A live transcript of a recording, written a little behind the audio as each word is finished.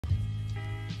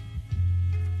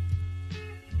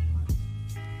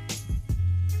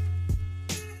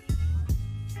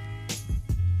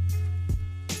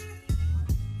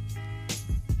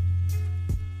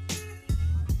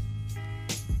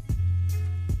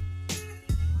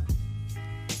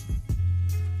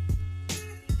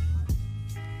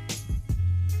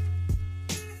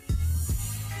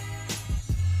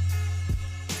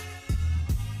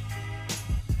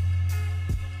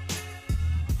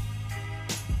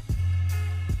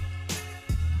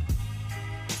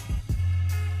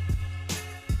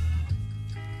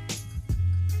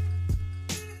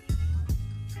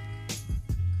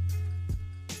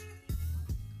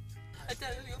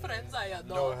friends, I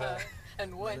adore her.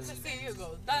 And when to see you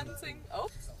go dancing, oh,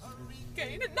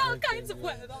 again in all kinds of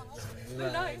weather.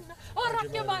 Line, or rock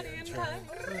your body in time.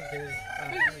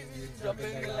 Drop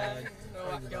in the line,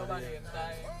 rock your body in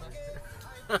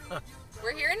time.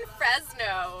 We're here in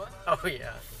Fresno. Oh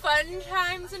yeah. Fun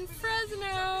times in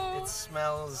Fresno. It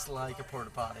smells like a porta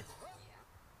potty.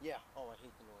 Yeah. Oh, I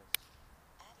hate the noise.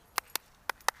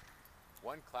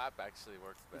 One clap actually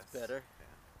works best. It's better?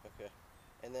 Yeah. Okay.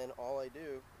 And then all I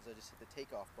do is I just hit the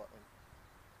takeoff button.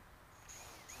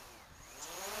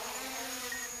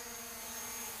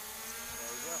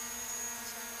 There we go.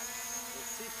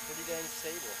 Let's see, pretty dang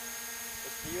stable.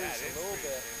 It veers a little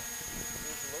bit.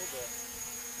 Veers a little bit.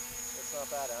 That's not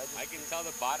bad. I can tell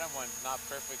the bottom one's not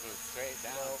perfectly straight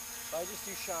down. No, I just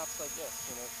do shots like this,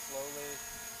 you know, slowly.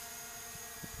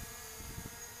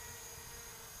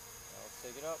 Now let's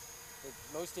take it up.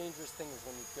 The most dangerous thing is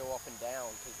when you go up and down,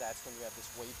 because that's when you have this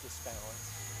weight disbalance.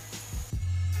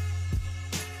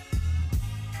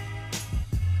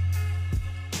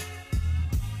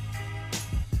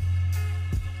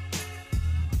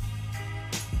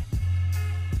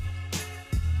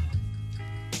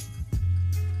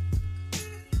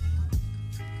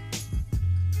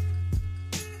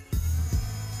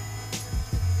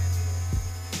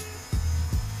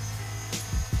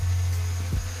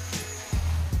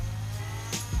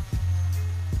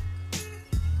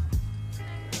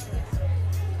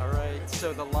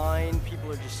 So the line,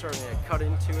 people are just starting to cut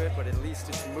into it, but at least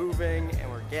it's moving and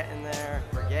we're getting there,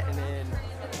 we're getting in.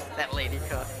 That lady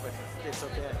cut, but it's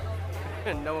okay.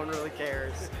 And no one really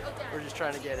cares. We're just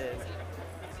trying to get in.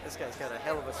 This guy's got a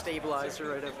hell of a stabilizer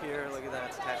right up here. Look at that,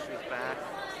 it's attached to his back.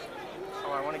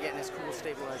 Oh, I want to get in this cool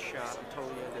stabilized shot. I'm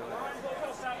totally gonna do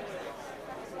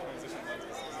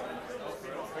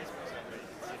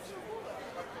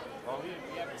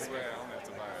it.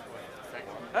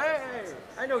 Hey,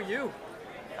 I know you.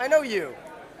 I know you.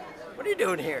 What are you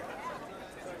doing here?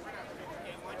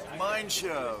 Mine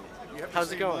show. You have to How's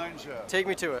it see going? Mine show. Take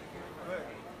me to it.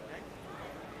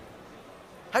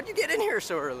 How'd you get in here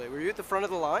so early? Were you at the front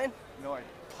of the line? No, I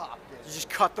popped it. You just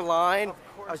cut the line? Of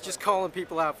course I was just calling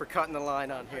people out for cutting the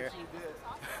line on here.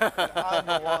 You did. I'm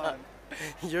the one.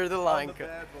 You're the line I'm the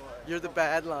cutter. bad boy. You're the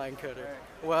bad line cutter.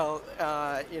 Right. Well,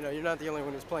 you know, you're not the only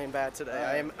one who's playing bad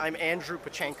today. Right. I'm Andrew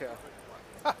Pachenko.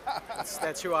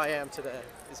 That's who I am today,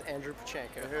 is Andrew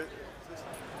Pachenko.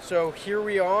 So here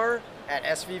we are at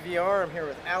SVVR. I'm here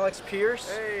with Alex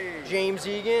Pierce, Hey. James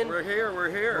Egan. We're here.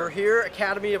 We're here,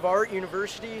 Academy of Art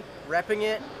University, repping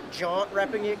it, Jaunt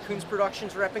repping it, Coons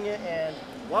Productions repping it, and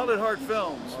Wild at Heart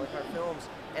Films. Wild at Heart Films.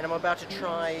 And I'm about to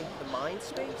try the Mind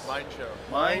Space. Mind Show.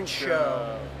 Mind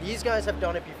Show. These guys have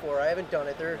done it before. I haven't done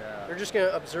it. They're just gonna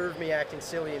observe me acting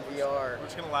silly in VR. We're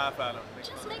just gonna laugh at them.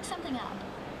 Just make something up.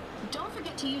 Don't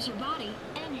forget to use your body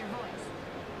and your voice.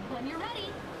 When you're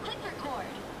ready, click record.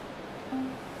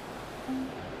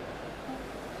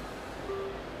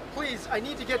 Please, I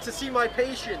need to get to see my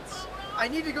patients. I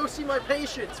need to go see my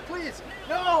patients. Please,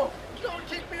 no! Don't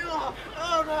kick me off!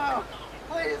 Oh no!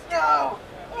 Please, no!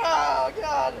 Oh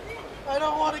God! I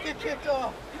don't want to get kicked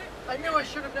off. I knew I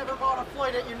should have never bought a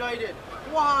flight at United.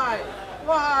 Why?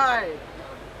 Why?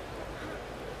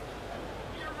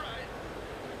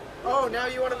 Oh, now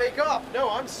you want to make up?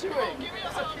 No, I'm suing.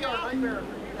 This is a PR nightmare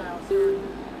for you now, sir.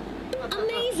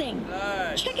 Amazing!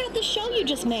 Check out the show you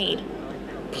just made.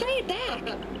 Play it back.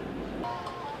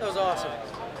 That was awesome.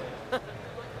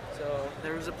 So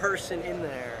there was a person in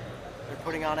there. They're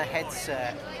putting on a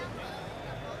headset,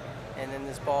 and then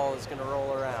this ball is going to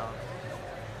roll around.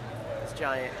 This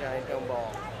giant dome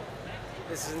ball.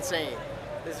 This is insane.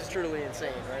 This is truly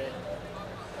insane, right?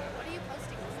 What are you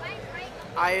posting? Right?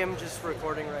 I am just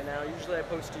recording right now. Usually I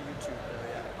post to YouTube.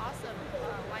 Awesome.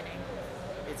 Why name?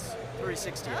 It's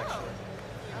 360 actually.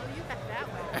 Oh, you got that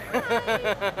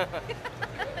one.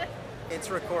 It's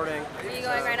recording. Are you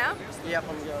going right now? Yep,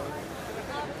 I'm going.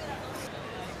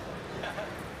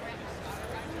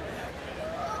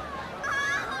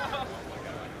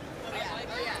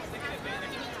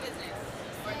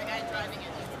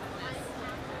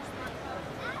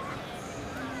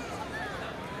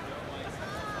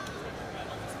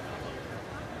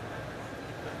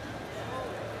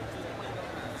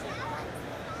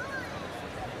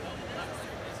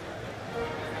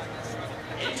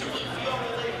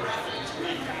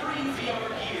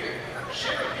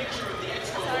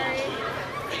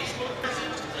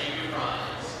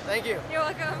 Thank you. You're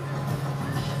welcome.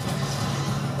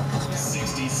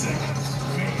 60 seconds.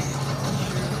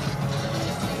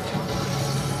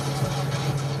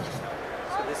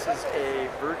 So this is a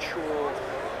virtual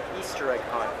Easter egg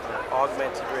hunt, an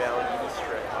augmented reality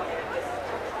Easter egg hunt.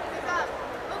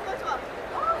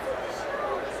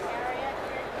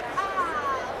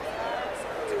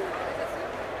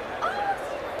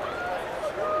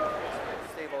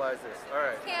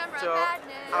 So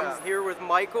I'm here with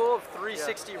Michael of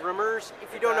 360 Rumors.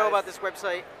 If you don't know about this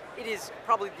website, it is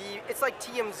probably it's like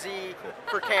TMZ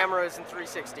for cameras and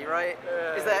 360, right?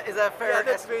 Is that fair? Yeah,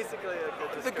 that's basically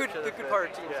the good part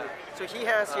of TMZ. Yeah. So he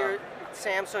has here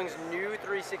Samsung's new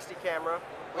 360 camera,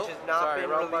 which has not been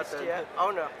released yet. Oh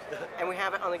no. And we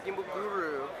have it on the Gimbal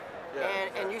Guru.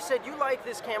 And you said you like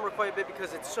this camera quite a bit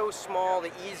because it's so small,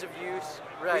 the ease of use.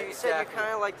 Right, You said you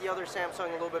kind of like the other Samsung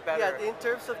a little bit better. Yeah, in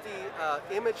terms of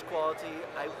the image quality,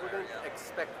 I wouldn't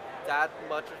expect that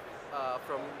much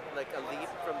from like a leap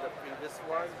from the previous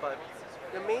one, but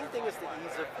the main thing is the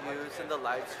ease of use and the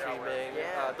live streaming.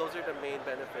 Yeah. Those are the main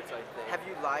benefits, I think. Have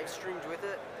you live streamed with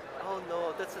it? Oh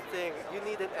no, that's the thing. You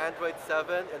need an Android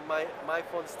 7, and my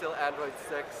phone's still Android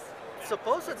 6.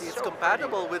 Supposedly it's so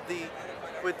compatible with the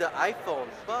iPhone,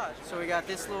 but So we got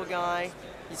this little guy.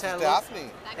 He's had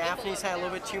Daphne's had a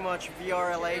little bit too much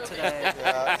VRLA today.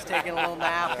 He's taking a little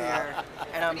nap here.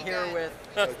 And I'm here with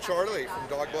Charlie from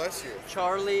Dog Bless You.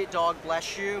 Charlie, Dog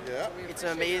Bless You. Yeah. It's an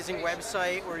amazing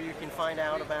website where you can find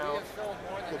out about.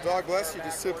 Well, Dog Bless You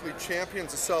just simply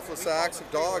champions the selfless acts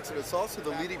of dogs, and it's also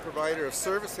the leading provider of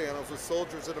service animals with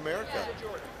soldiers in America.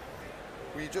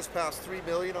 We just passed 3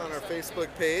 million on our Facebook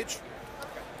page,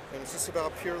 and it's just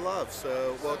about pure love.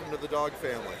 So welcome to the dog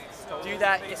family. Do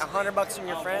that, get $100 from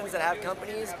your friends that have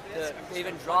companies to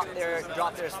even drop their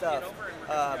stuff.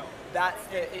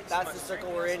 That's the circle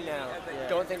we're in now.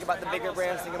 Don't think about the bigger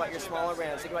brands, think about your smaller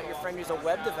brands. Think about your friend who's a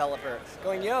web developer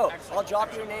going, yo, I'll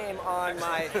drop your name on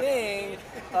my thing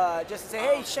just to say,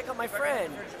 hey, check out my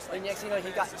friend. And next thing you know,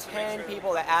 he got 10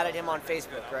 people that added him on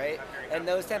Facebook, right? And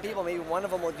those 10 people, maybe one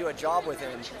of them will do a job with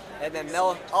him, and then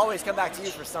they'll always come back to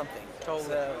you for something. Totally.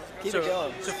 So keep it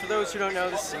going. So for those who don't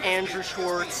know, this is Andrew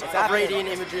Schwartz of Radiant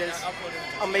Images.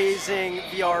 Amazing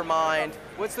VR mind.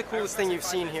 What's the coolest thing you've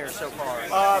seen here so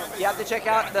far? You have to check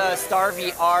out the Star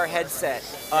VR headset.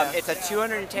 It's a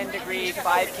 210-degree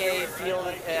 5K field.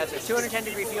 It's a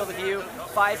 210-degree field of view,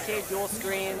 5K dual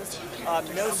screens,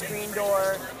 no screen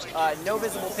door, no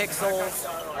visible pixels.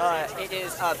 It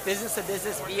is a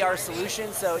business-to-business VR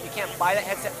solution, so you can't buy that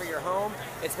headset for your home.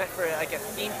 It's meant for like a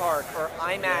theme park or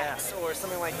IMAX or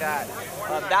something like that.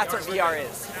 That's what VR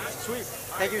is. Sweet.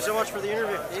 Thank you so much for the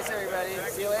interview. Peace, everybody.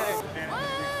 See you later.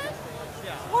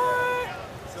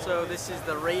 So this is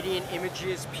the Radiant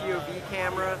Images POV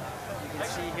camera. You can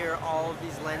see here all of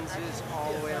these lenses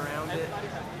all the way around it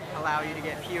allow you to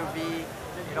get POV.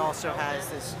 It also has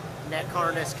this neck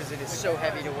harness because it is so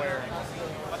heavy to wear.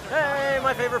 Hey,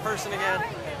 my favorite person again.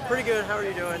 Pretty good. How are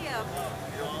you doing?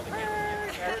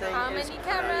 How many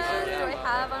cameras do I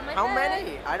have on my How head?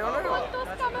 many? I don't know.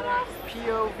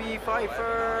 POV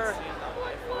Pfeiffer.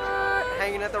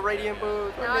 Hanging at the Radiant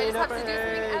booth. Now I just have to do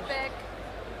something epic.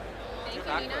 Thank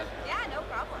you, Nina. Yeah, no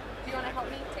problem. Do you want to help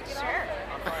me take it off?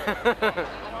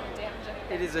 I don't damage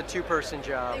it. It is a two-person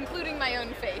job. Including my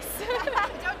own face.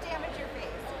 Don't damage your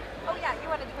face. Oh yeah, you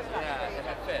wanted to put it on. Yeah, if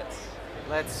it fits.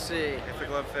 Let's see. If the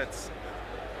glove fits.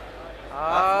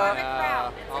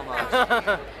 Almost.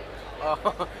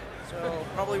 Oh, so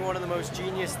probably one of the most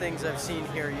genius things I've seen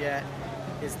here yet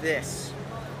is this.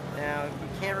 Now, you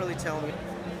can't really tell me.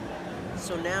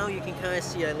 So now you can kind of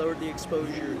see I lowered the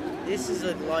exposure. This is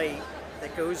a light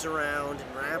that goes around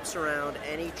and wraps around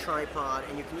any tripod,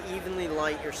 and you can evenly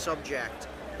light your subject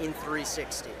in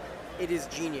 360. It is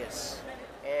genius.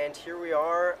 And here we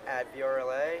are at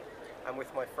VRLA. I'm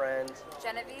with my friend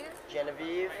Genevieve. There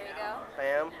you go.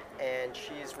 Bam, and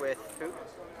she's with who?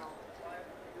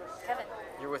 Kevin.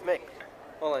 You're with me.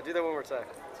 Hold on, do that one more time.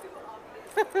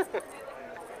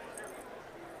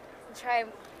 Try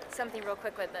something real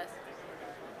quick with this.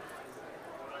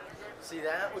 See,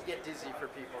 that would get dizzy for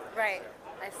people. Right.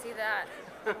 I see that.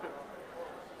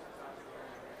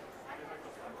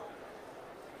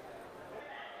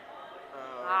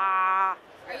 Are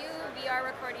you VR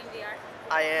recording VR?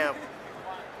 I am.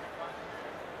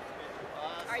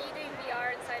 Are you doing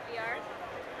VR inside VR?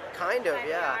 Kind of, Inside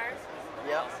yeah. VR?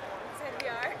 Yep. Inside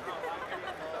VR?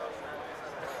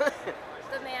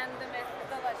 The man, the myth,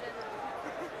 the legend.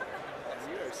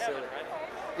 You are silly.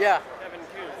 Yeah. Kevin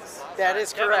Coons. That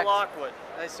is correct. Kevin Lockwood.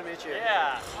 Nice to meet you.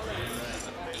 Yeah.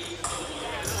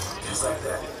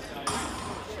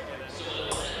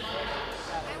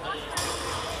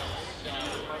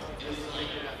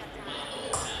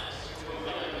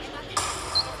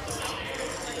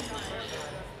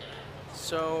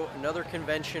 So another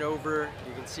convention over.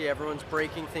 You can see everyone's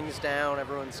breaking things down.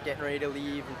 Everyone's getting ready to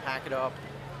leave and pack it up.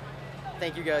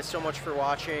 Thank you guys so much for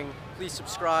watching. Please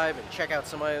subscribe and check out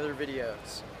some of my other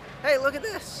videos. Hey, look at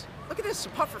this. Look at this,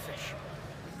 some pufferfish.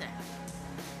 Look at that.